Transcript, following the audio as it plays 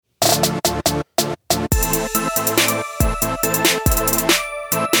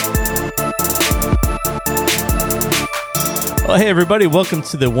Well, hey, everybody. Welcome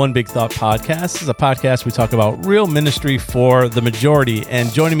to the One Big Thought podcast. This is a podcast we talk about real ministry for the majority.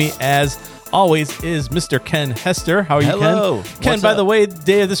 And joining me, as always, is Mr. Ken Hester. How are you, Hello. Ken? Ken, by the way,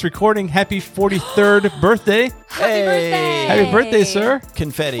 day of this recording, happy 43rd birthday. Happy birthday. Happy birthday, sir.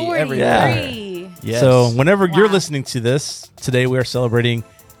 Confetti 43. everywhere. Yes. So whenever you're Wow. listening to this, today we are celebrating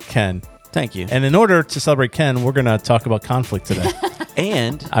Ken. Thank you. And in order to celebrate Ken, we're going to talk about conflict today,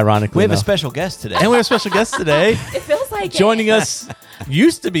 And ironically we have a enough. special guest today. And we have a special guest today. It feels like Joining us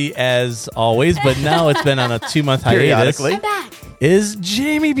used to be as always, but now it's been on a 2-month hiatus, Periodically. I'm back. is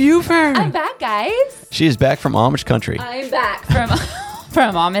Jamie Buford. I'm back, guys. She is back from Amish country. I'm back from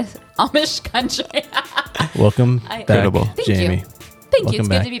Amish country. Welcome back, Incredible. Thank Jamie. you. Thank you. Welcome It's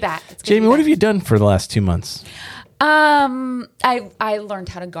back. good to be back. It's good Jamie, to be what back. have you done for the last 2 months? I learned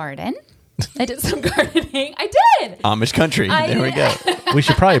how to garden. I did some gardening. I did. Amish country. There we go. We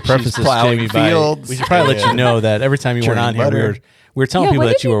should probably preface this, plowing Jamie, fields. we should probably let you know that every time you went on Churning here, butter. we were telling Yeah, people what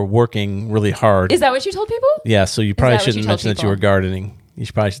that did you you- were working really hard. Is that what you told people? Yeah, so you probably that what you shouldn't told mention that you people? were gardening. You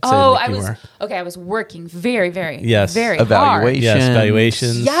should probably should say Oh, that I you was were. okay. I was working very, very, Yes. very Evaluation. hard. Yes,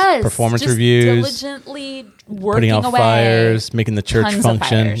 evaluations, Yes, performance just reviews, diligently working putting out away. fires, making the church Tons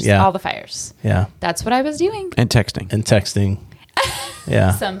function. of fires, Yeah, all the fires. yeah, That's what I was doing. And texting. and texting.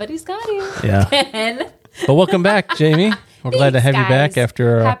 Yeah, Somebody's got to. yeah. Ken. But welcome back, Jamie. We're glad to have Thanks, you back guys.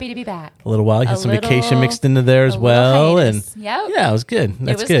 after Happy to be back. a little while. You had A some vacation little- mixed into there as a little well, and hiatus. Yep. yeah, it was good.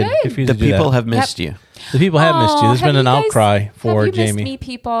 That's was good. good. For you The to do people that. have missed you. The people have missed you. There's Have been an you guys- outcry for have you Jamie. Missed me,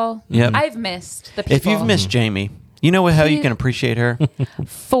 people. Yep. I've missed the people. If you've missed Jamie, you know how you can appreciate her?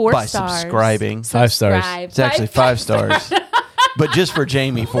 4 by stars, subscribing. 5 stars. Subscribe. It's actually 5 stars. But just for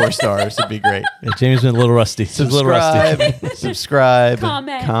Jamie, 4 stars would be great. Yeah, Jamie's been a little rusty. He's a little rusty. Subscribe.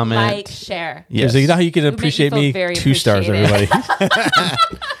 comment, like, share. Yes. So you know how you can make you appreciate feel me? very 2 stars, appreciated. everybody.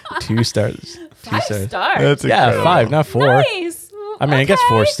 2 stars. 5 stars. That's Yeah, incredible. 5, not 4. Nice. I mean, I guess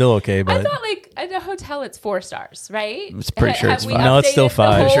 4 is Okay. still okay, I but thought like at a hotel it's 4 stars, right? It's pretty sure Have it's we 5. No, it's still updated the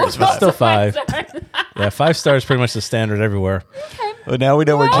 5. whole Sure it's 5. world Still to 5. stars? yeah, 5 stars is pretty much the standard everywhere. Well, now we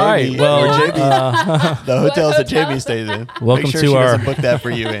know where Jamie, All right, well, where Jamie the hotels that hotel? Jamie stays in. Welcome Make sure to she our- doesn't book that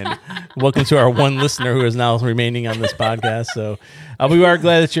for you, Andy. Welcome to our one listener who is now remaining on this podcast. So we are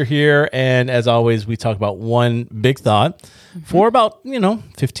glad that you're here. And as always, we talk about one big thought for about,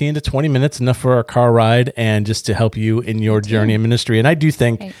 15 to 20 minutes, enough for our car ride and just to help you in your journey in ministry. And I do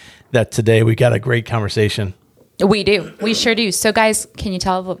think Right. that today we got a great conversation. We do. We sure do. So guys, can you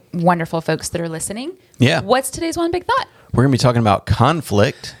tell the wonderful folks that are listening? Yeah. What's today's one big thought? We're going to be talking about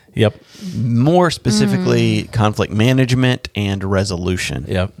conflict, Yep. more specifically conflict management and resolution.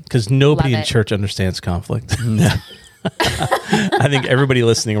 Yep. Because nobody Love in it. church understands conflict. I think everybody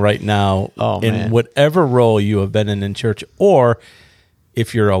listening right now, Oh, in man. whatever role you have been in church, or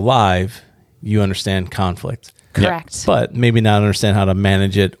if you're alive, you understand conflict. Correct. But maybe not understand how to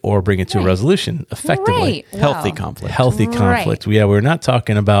manage it or bring it to a Right. resolution effectively. Right. Healthy Wow. conflict. Healthy Right. conflict. Yeah, we're not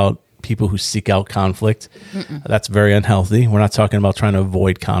talking about people who seek out conflict. That's very unhealthy. We're not talking about trying to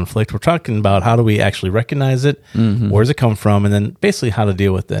avoid conflict. We're talking about how do we actually recognize it, where does it come from, and then basically how to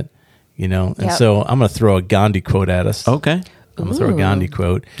deal with it. And Yep. so I'm going to throw a Gandhi quote at us. Okay. I'm going to throw a Gandhi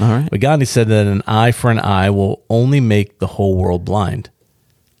quote. All right. But Gandhi said that an eye for an eye will only make the whole world blind.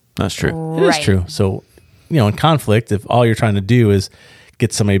 That's true. It is Right. true. So, in conflict, if all you're trying to do is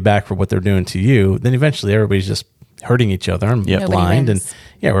get somebody back for what they're doing to you, then eventually everybody's just hurting each other and Yep. Nobody blind. wins.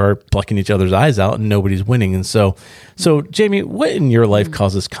 And we're plucking each other's eyes out and nobody's winning. And so Jamie, what in your life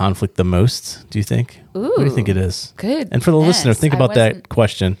causes conflict the most, do you think? What do you think it is? Good. And for the listener, think I about that wasn't-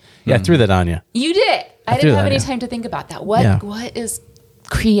 question. Yeah, I threw that on you. You did. I threw didn't that, have any yeah. time to think about that. What Yeah. what is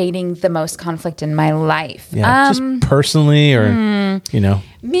creating the most conflict in my life? Yeah, just personally or,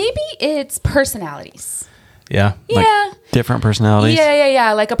 Maybe it's personalities. yeah. Like Yeah. different personalities.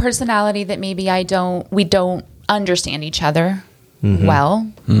 Yeah. Like a personality that maybe we don't understand each other well.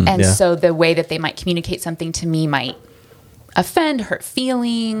 And Yeah. so the way that they might communicate something to me might offend, hurt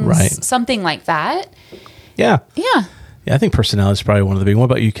feelings, Right. something like that. Yeah. Yeah. Yeah, I think personality is probably one of the big. What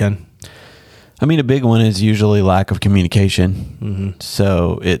about you, Ken? I mean, a big one is usually lack of communication.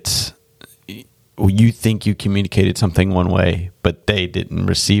 So it's you think you communicated something one way, but they didn't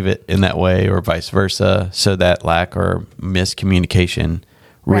receive it in that way, or vice versa. So that lack or miscommunication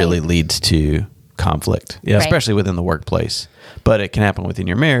really Right. leads to conflict, Yeah. Right. especially within the workplace. But it can happen within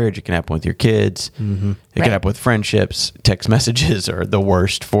your marriage. It can happen with your kids. It Right. can happen with friendships. Text messages are the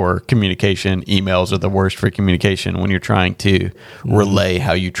worst for communication. Emails are the worst for communication when you're trying to relay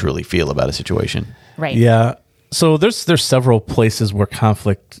how you truly feel about a situation. Right. Yeah. So there's several places where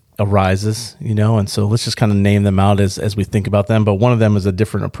conflict arises, and so let's just kind of name them out as we think about them. But one of them is a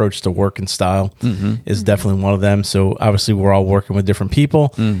different approach to work and style is definitely one of them. So obviously we're all working with different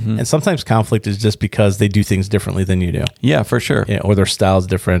people, and sometimes conflict is just because they do things differently than you do. Yeah, for sure. Yeah, or their style's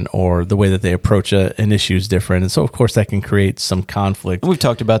different, or the way that they approach an issue is different. And so of course that can create some conflict. We've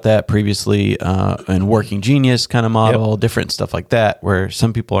talked about that previously in Working Genius kind of model, different stuff like that, where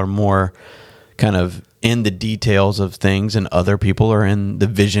some people are more kind of in the details of things and other people are in the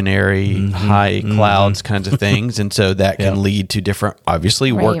visionary high clouds kinds of things. And so that can lead to different,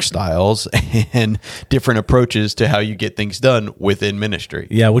 obviously, work styles and different approaches to how you get things done within ministry.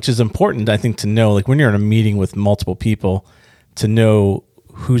 Yeah, which is important, I think, to know, like when you're in a meeting with multiple people, to know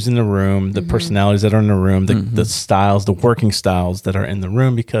who's in the room, the personalities that are in the room, the styles, the working styles that are in the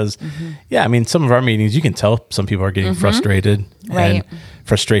room. Because, I mean, some of our meetings, you can tell some people are getting frustrated and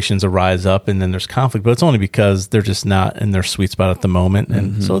frustrations arise up and then there's conflict, but it's only because they're just not in their sweet spot at the moment.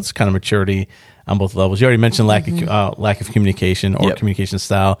 And so it's kind of maturity on both levels. You already mentioned lack of communication or communication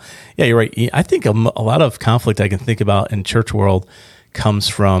style. Yeah, you're right. I think a lot of conflict I can think about in church world comes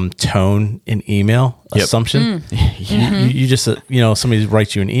from tone in email assumption. You just, somebody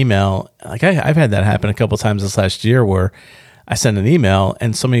writes you an email. Like I've had that happen a couple of times this last year where I sent an email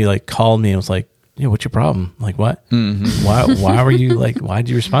and somebody like called me and was like, what's your problem? Like what? Why were you like, why'd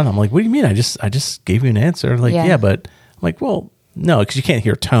you respond? I'm like, what do you mean? I just gave you an answer. Like, but I'm like, well, no, because you can't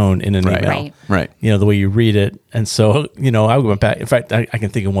hear tone in an email. Right. The way you read it. And so, I went back. In fact, I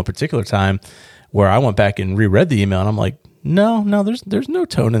can think of one particular time where I went back and reread the email and I'm like, no, there's no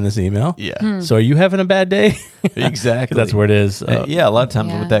tone in this email. Yeah. So are you having a bad day? Exactly. That's where it is. A lot of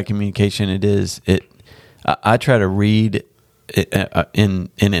times with that communication, I try to read in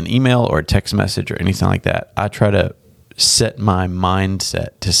an email or a text message or anything like that. I try to set my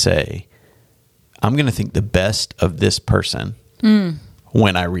mindset to say, I'm going to think the best of this person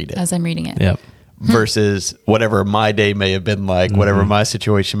when I read it. As I'm reading it. Yep. Versus whatever my day may have been like, whatever my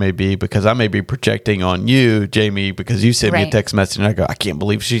situation may be, because I may be projecting on you, Jamie, because you sent me a text message and I go, I can't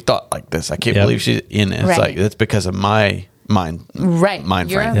believe she thought like this. I can't believe she's in it. It's like, that's because of my mind Your frame.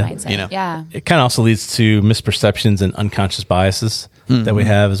 mindset. It kind of also leads to misperceptions and unconscious biases that we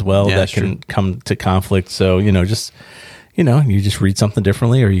have as well that can come to conflict. So, you just read something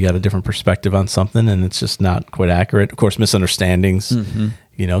differently or you got a different perspective on something and it's just not quite accurate. Of course, misunderstandings,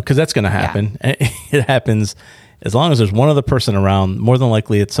 because that's going to happen. Yeah. It happens as long as there's one other person around. More than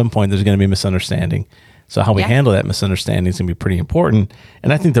likely at some point there's going to be a misunderstanding. So how we handle that misunderstanding is going to be pretty important.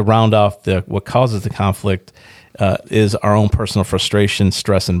 And I think to round off what causes the conflict is our own personal frustration,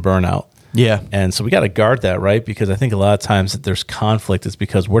 stress, and burnout. Yeah. And so we got to guard that, right? Because I think a lot of times that there's conflict is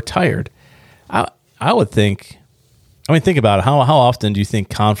because we're tired. I would think, think about it. How often do you think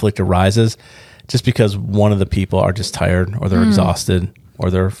conflict arises just because one of the people are just tired or they're exhausted or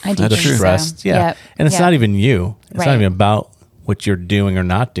they're stressed? So. Yeah. And it's not even you. It's not even about what you're doing or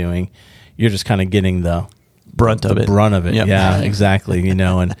not doing. You're just kind of getting the brunt of it. Yep. Yeah, exactly. And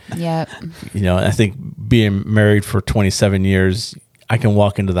I think being married for 27 years, I can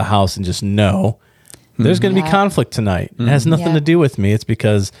walk into the house and just know there's going to be conflict tonight. It has nothing to do with me. It's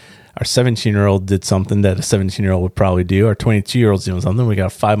because our 17-year-old did something that a 17-year-old would probably do. Our 22-year-old's doing something. We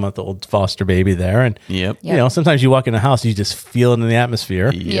got a 5-month-old foster baby there. And, sometimes you walk in the house, you just feel it in the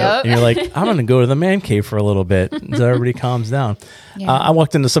atmosphere. Yep. And you're like, I'm going to go to the man cave for a little bit until everybody calms down. Yeah. I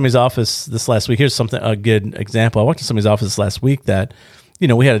walked into somebody's office this last week. Here's a good example. I walked into somebody's office this last week that,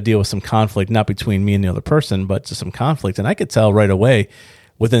 we had to deal with some conflict, not between me and the other person, but just some conflict. And I could tell right away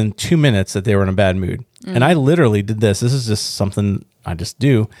within 2 minutes that they were in a bad mood. And I literally did this. This is just something I just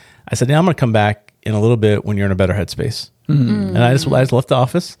do. I said, I'm going to come back in a little bit when you're in a better headspace. And I just left the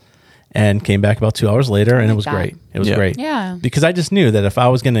office and came back about 2 hours later, and it was great. It was great. Yeah. Because I just knew that if I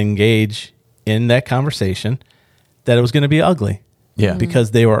was going to engage in that conversation, that it was going to be ugly. Yeah.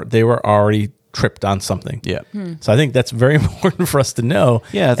 Because they were already tripped on something. Yeah. So I think that's very important for us to know.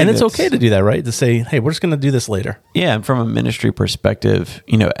 Yeah. And it's okay to do that, right? To say, hey, we're just going to do this later. Yeah. And from a ministry perspective,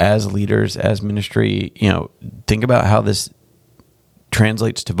 as leaders, as ministry, think about how this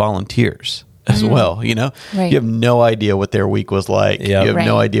translates to volunteers as well. Right. You have no idea what their week was like. Yep. You have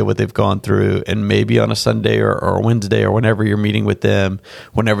no idea what they've gone through. And maybe on a Sunday or Wednesday or whenever you're meeting with them,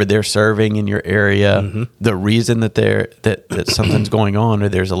 whenever they're serving in your area, the reason that that something's going on or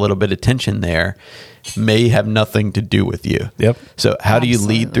there's a little bit of tension there may have nothing to do with you. Yep. So how do you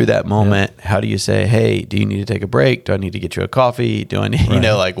lead through that moment? Yep. How do you say, hey, do you need to take a break? Do I need to get you a coffee? Do I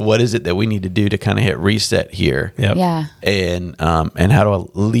need, what is it that we need to do to kind of hit reset here? Yep. Yeah. And how do I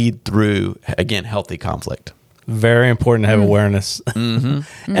lead through, again, healthy conflict? Very important to have awareness. And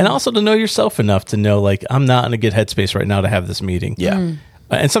also to know yourself enough to know, like, I'm not in a good headspace right now to have this meeting. Yeah.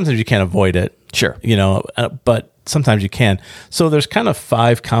 and sometimes you can't avoid it. Sure. But sometimes you can. So there's kind of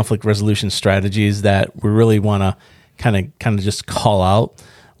 5 conflict resolution strategies that we really want to kind of just call out.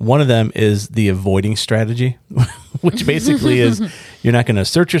 One of them is the avoiding strategy, which basically is you're not going to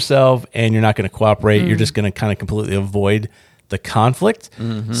assert yourself and you're not going to cooperate. You're just going to kind of completely avoid the conflict.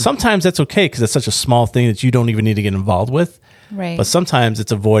 Sometimes that's okay because it's such a small thing that you don't even need to get involved with. Right. But sometimes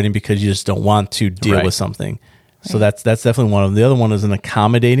it's avoiding because you just don't want to deal Right. with something. So that's definitely one of them. The other one is an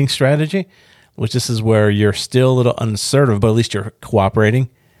accommodating strategy, which this is where you're still a little unassertive, but at least you're cooperating.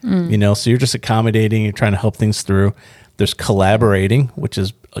 So you're just accommodating, you're trying to help things through. There's collaborating, which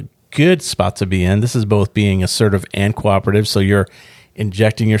is a good spot to be in. This is both being assertive and cooperative. So you're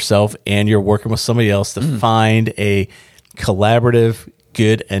injecting yourself and you're working with somebody else to find a collaborative,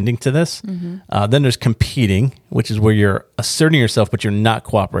 good ending to this. Then there's competing, which is where you're asserting yourself, but you're not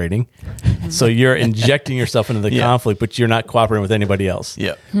cooperating. So you're injecting yourself into the conflict, but you're not cooperating with anybody else.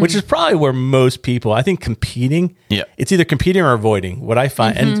 Yep. Which is probably where most people, I think competing, Yep. it's either competing or avoiding. What I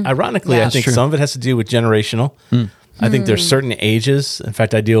find, and ironically, Yeah. I think That's true. some of it has to do with generational. I think there's certain ages. In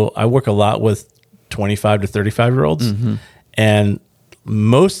fact, I work a lot with 25 to 35-year-olds, and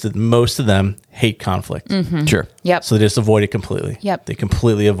most of them hate conflict. Sure. Yep. So they just avoid it completely. Yep. They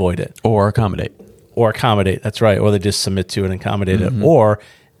completely avoid it Or accommodate. or accommodate. That's right. Or they just submit to it and accommodate it. Or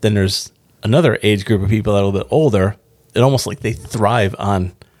then there's another age group of people that are a little bit older. It almost like they thrive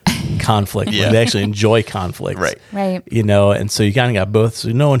on conflict. Yeah. Like they actually enjoy conflict. Right. Right. And so you kind of got both. So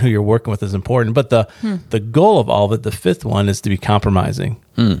knowing who you're working with is important. But the goal of all of it, the 5th one, is to be compromising.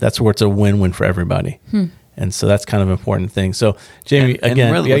 That's where it's a win-win for everybody. And so that's kind of an important thing. So Jamie, And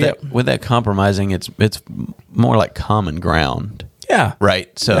again, really with that compromising, it's more like common ground. yeah.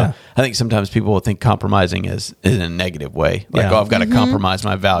 Right. So Yeah. I think sometimes people will think compromising is in a negative way. Like, Yeah. I've got to compromise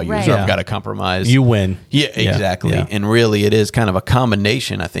my values Right. or Yeah. I've got to compromise. You win. Yeah, exactly. Yeah. And really, it is kind of a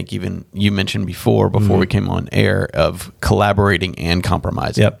combination. I think even you mentioned before we came on air, of collaborating and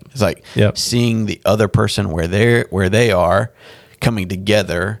compromising. Yep. It's like Yep. seeing the other person where they are, coming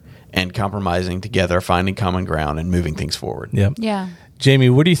together and compromising together, finding common ground and moving things forward. Yep. Yeah. Jamie,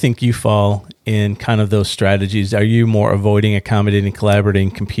 where do you think you fall in kind of those strategies? Are you more avoiding, accommodating, collaborating,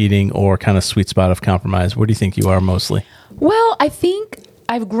 competing, or kind of sweet spot of compromise? Where do you think you are mostly? Well, I think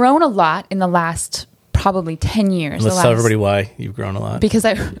I've grown a lot in the last probably 10 years. Let's tell everybody why you've grown a lot. Because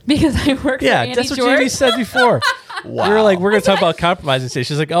I work for Yeah, Andy that's what George. Jamie said before. Wow. We were like, we're going to talk about compromising today.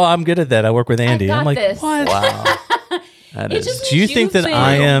 She's like, oh, I'm good at that. I work with Andy. got I'm like, this. what? Wow. That It is just Do you means think that you've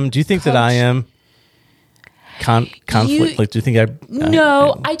I been am? Do you think that I am conflict? You- Like, do you think I?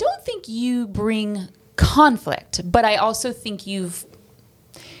 No, I don't think you bring conflict, but I also think you've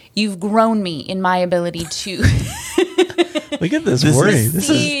grown me in my ability to Look at this This wording. is- This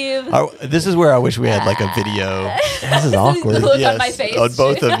is receive. This is where I wish we had like a video. this is awkward. Look on my face. on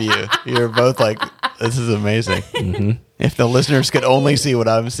both of you. You're both like, this is amazing. If the listeners could only see what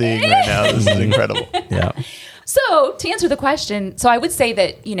I'm seeing right now, this is incredible. Yeah. So to answer the question, so I would say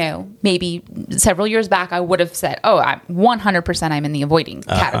that, maybe several years back, I would have said, oh, I'm 100% I'm in the avoiding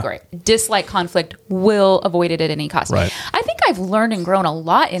category. Dislike conflict, will avoid it at any cost. Right. I think I've learned and grown a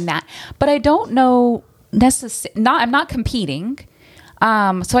lot in that, but I don't know I'm not competing.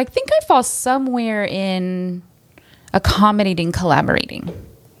 So I think I fall somewhere in accommodating, collaborating.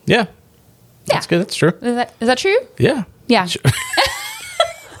 Yeah. That's good. That's true. Is that true? Yeah. Yeah.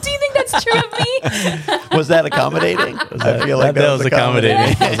 Do you think that's true of me? Was that accommodating? I feel like that was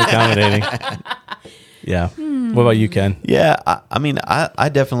accommodating. That was accommodating. Yeah. What about you, Ken? Yeah, I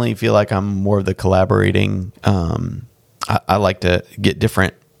definitely feel like I'm more of the collaborating. I like to get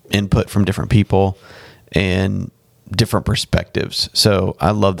different input from different people and different perspectives. So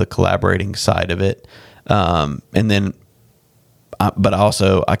I love the collaborating side of it. And then, but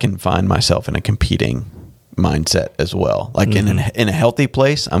also I can find myself in a competing mindset as well. Like in a healthy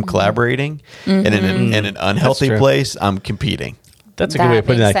place, I'm collaborating, and in an unhealthy true. place, I'm competing. That's a good way of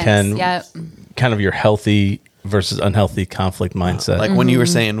putting makes that, sense. Ken. Yep. Kind of your healthy versus unhealthy conflict mindset. Like when you were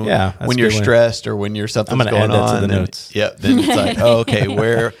saying, Yeah, that's when a you're good one. stressed or when you're something's I'm gonna going add that to on, the then, notes. yeah, then it's like, oh, okay,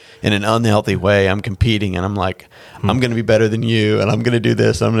 where in an unhealthy way I'm competing, and I'm like, I'm going to be better than you, and I'm going to do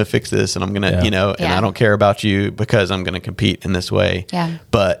this, and I'm going to fix this, and I'm going to, Yeah. and Yeah. I don't care about you because I'm going to compete in this way. Yeah.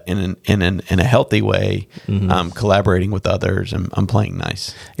 But in a healthy way, I'm collaborating with others, and I'm playing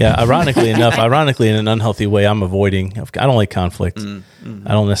nice. Yeah, ironically in an unhealthy way, I'm avoiding. I don't like conflict. I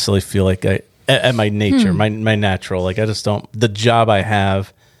don't necessarily feel like at my nature, my natural, like I just don't. The job I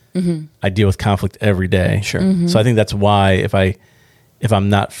have, I deal with conflict every day. Sure. So I think that's why if I'm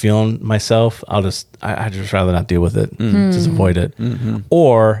not feeling myself, I just rather not deal with it. Just avoid it.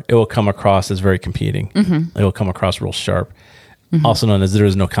 Or it will come across as very competing. It will come across real sharp. also known as there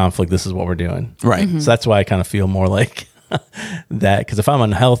is no conflict. This is what we're doing. Right. So that's why I kind of feel more like that, because if I'm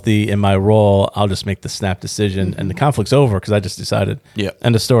unhealthy in my role, I'll just make the snap decision and the conflict's over because I just decided. Yeah.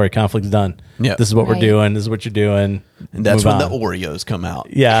 End of story. Conflict's done. Yeah. This is what we're Right. doing. This is what you're doing. And that's Move when on. the Oreos come out.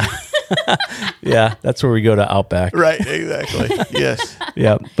 Yeah. Yeah. That's where we go to Outback. Right. Exactly. Yes.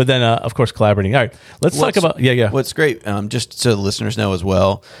 Yeah. But then, of course, collaborating. All right. Let's talk about. Yeah. What's great, just so the listeners know as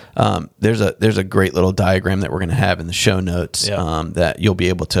well, there's a great little diagram that we're going to have in the show notes that you'll be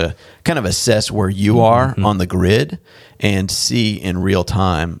able to kind of assess where you are on the grid and see in real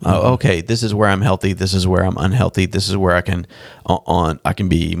time. Okay, this is where I'm healthy. This is where I'm unhealthy. This is where I can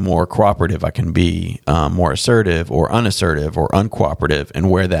be more cooperative. I can be more assertive or unassertive or uncooperative, and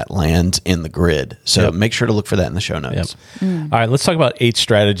where that lands in the grid. So make sure to look for that in the show notes. All right, let's talk about 8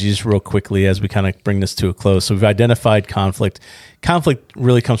 strategies real quickly as we kind of bring this to a close. So we've identified conflict. Conflict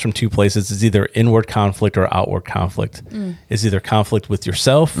really comes from 2 places. It's either inward conflict or outward conflict. It's either conflict with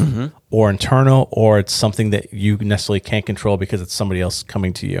yourself or internal, or it's something that you necessarily can't control because it's somebody else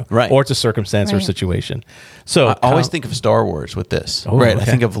coming to you. Right. Or it's a circumstance or Right. situation. So I always think of Star Wars with this, Oh, right? okay. I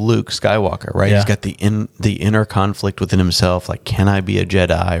think of Luke Skywalker, right? Yeah. He's got the inner conflict within himself, like, can I be a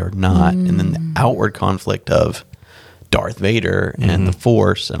Jedi or not? And then the outward conflict of Darth Vader and the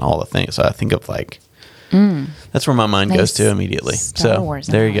Force and all the things. So I think of like, that's where my mind goes Nice to immediately. Star So Wars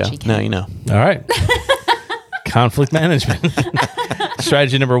there you go. analogy, Ken. Now you know. All right. Conflict management.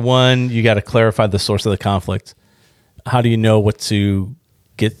 Strategy number 1, you got to clarify the source of the conflict. How do you know what to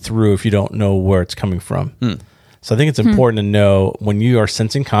get through if you don't know where it's coming from? So I think it's important to know when you are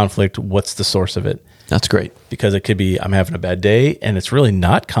sensing conflict, what's the source of it? That's great. Because it could be I'm having a bad day and it's really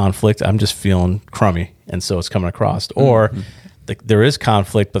not conflict. I'm just feeling crummy. And so it's coming across. Or there is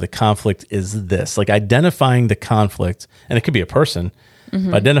conflict, but the conflict is this. Like identifying the conflict, and it could be a person,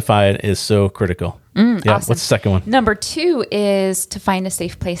 but identify it is so critical. Yeah. Awesome. What's the second one? Number 2 is to find a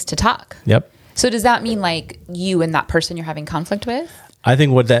safe place to talk. Yep. So does that mean like you and that person you're having conflict with? I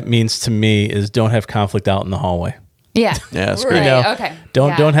think what that means to me is don't have conflict out in the hallway. Yeah. Yeah, that's right. great. You know, Okay. Don't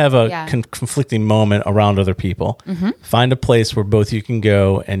Yeah. don't have a Yeah. conflicting moment around other people. Find a place where both you can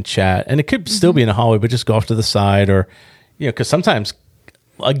go and chat, and it could still be in a hallway, but just go off to the side, or because sometimes,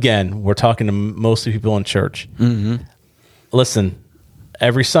 again, we're talking to mostly people in church. Listen,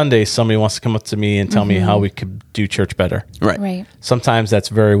 every Sunday somebody wants to come up to me and tell me how we could do church better. Right. Right. Sometimes that's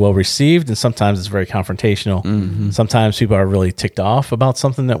very well received, and sometimes it's very confrontational. Sometimes people are really ticked off about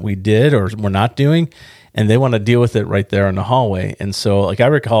something that we did or we're not doing, and they want to deal with it right there in the hallway. And so, like, I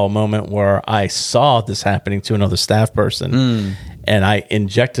recall a moment where I saw this happening to another staff person, and I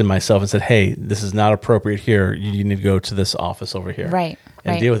injected myself and said, hey, this is not appropriate here. You need to go to this office over here. Right,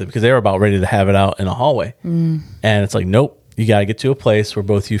 And right. deal with it, because they were about ready to have it out in a hallway. And it's like, nope, you got to get to a place where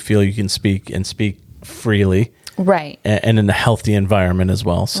both you feel you can speak and speak freely, Right. and in a healthy environment as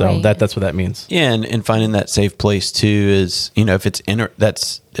well. So Right. that's what that means. Yeah, and finding that safe place too is, if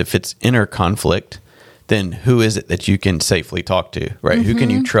it's inner conflict, then who is it that you can safely talk to, right? Who can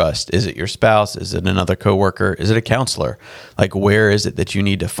you trust? Is it your spouse? Is it another coworker? Is it a counselor? Like, where is it that you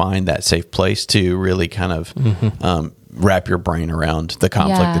need to find that safe place to really kind of wrap your brain around the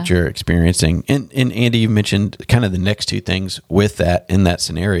conflict Yeah. that you're experiencing? And Andy, you mentioned kind of the next 2 things with that in that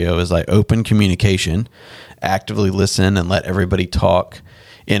scenario is like open communication, actively listen and let everybody talk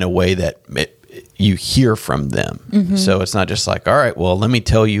in a way that you hear from them. So it's not just like, all right, well, let me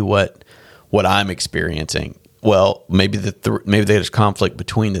tell you what I'm experiencing. Well, maybe maybe there's conflict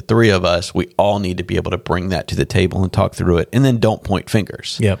between the 3 of us. We all need to be able to bring that to the table and talk through it, and then don't point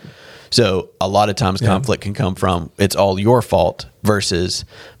fingers. Yep. So a lot of times conflict can come from it's all your fault versus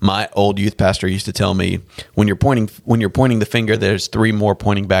my old youth pastor used to tell me when you're pointing the finger, there's 3 more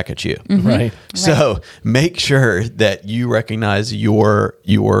pointing back at you. Right. So make sure that you recognize your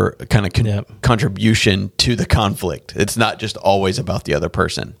kind of contribution to the conflict. It's not just always about the other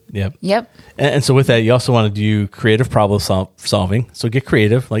person. Yep. Yep. And so with that, you also want to do creative problem solving. So get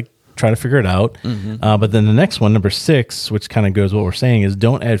creative, like try to figure it out. But then the next one, number 6, which kind of goes what we're saying, is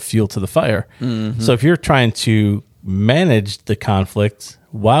don't add fuel to the fire. So if you're trying to manage the conflict,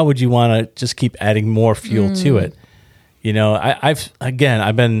 why would you want to just keep adding more fuel to it?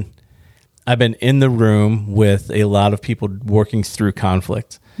 I've been in the room with a lot of people working through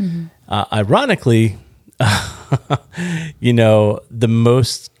conflict. Ironically, the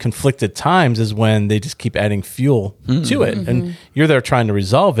most conflicted times is when they just keep adding fuel to it, and you're there trying to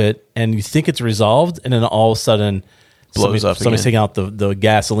resolve it, and you think it's resolved, and then all of a sudden Blows up somebody's again. taking out the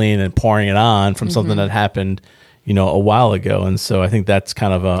gasoline and pouring it on from something that happened a while ago. And so I think that's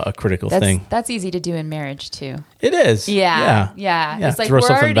kind of a critical thing. That's easy to do in marriage too. It is. Yeah. It's like we're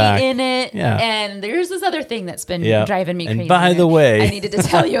already in it. Yeah. And there's this other thing that's been driving me crazy. And by the way, I needed to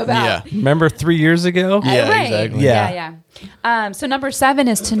tell you about. Remember 3 years ago? Yeah, right. exactly. Yeah. So number 7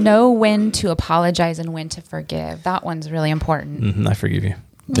 is to know when to apologize and when to forgive. That one's really important. I forgive you.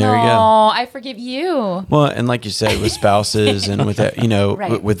 There you go. Oh, I forgive you. Well, and like you said, with spouses and with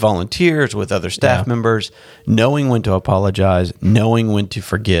Right. with volunteers, with other staff members, knowing when to apologize, knowing when to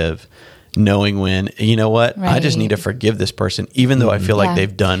forgive, knowing when, I just need to forgive this person, even though I feel like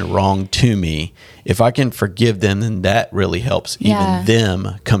they've done wrong to me. If I can forgive them, then that really helps even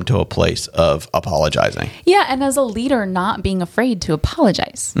them come to a place of apologizing. Yeah, and as a leader, not being afraid to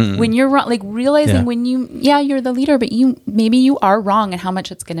apologize when you're wrong, like realizing when you're the leader, but maybe you are wrong, and how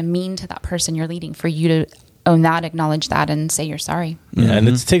much it's going to mean to that person you're leading for you to own that, acknowledge that, and say you're sorry. Yeah, and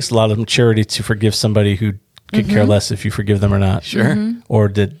it takes a lot of maturity to forgive somebody who could care less if you forgive them or not. Sure. Or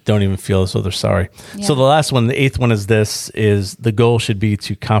don't even feel as though they're sorry. Yeah. So the last one, the 8th one is the goal should be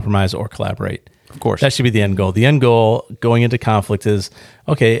to compromise or collaborate. Of course. That should be the end goal. The end goal going into conflict is,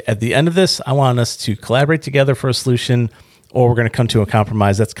 okay, at the end of this, I want us to collaborate together for a solution, or we're going to come to a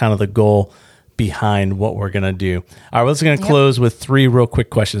compromise. That's kind of the goal behind what we're going to do. All right, we're just going to close with 3 real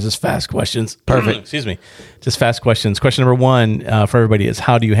quick questions, just fast questions. Perfect. Excuse me. Just fast questions. Question number 1 for everybody is,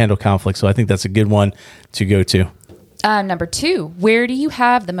 how do you handle conflict? So I think that's a good one to go to. Number 2, where do you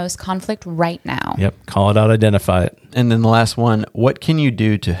have the most conflict right now? Yep. Call it out, identify it. And then the last one, what can you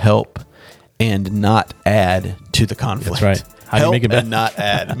do to help and not add to the conflict? That's right. How do you make it better? And not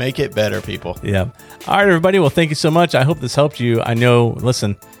add. Make it better, people. Yeah. All right, everybody. Well, thank you so much. I hope this helped you. I know,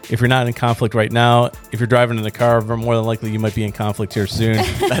 listen, if you're not in conflict right now, if you're driving in the car, more than likely you might be in conflict here soon.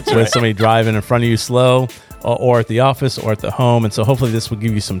 That's with somebody driving in front of you slow, or at the office or at the home. And so hopefully this will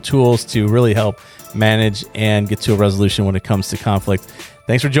give you some tools to really help manage and get to a resolution when it comes to conflict.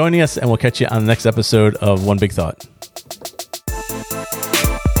 Thanks for joining us, and we'll catch you on the next episode of One Big Thought.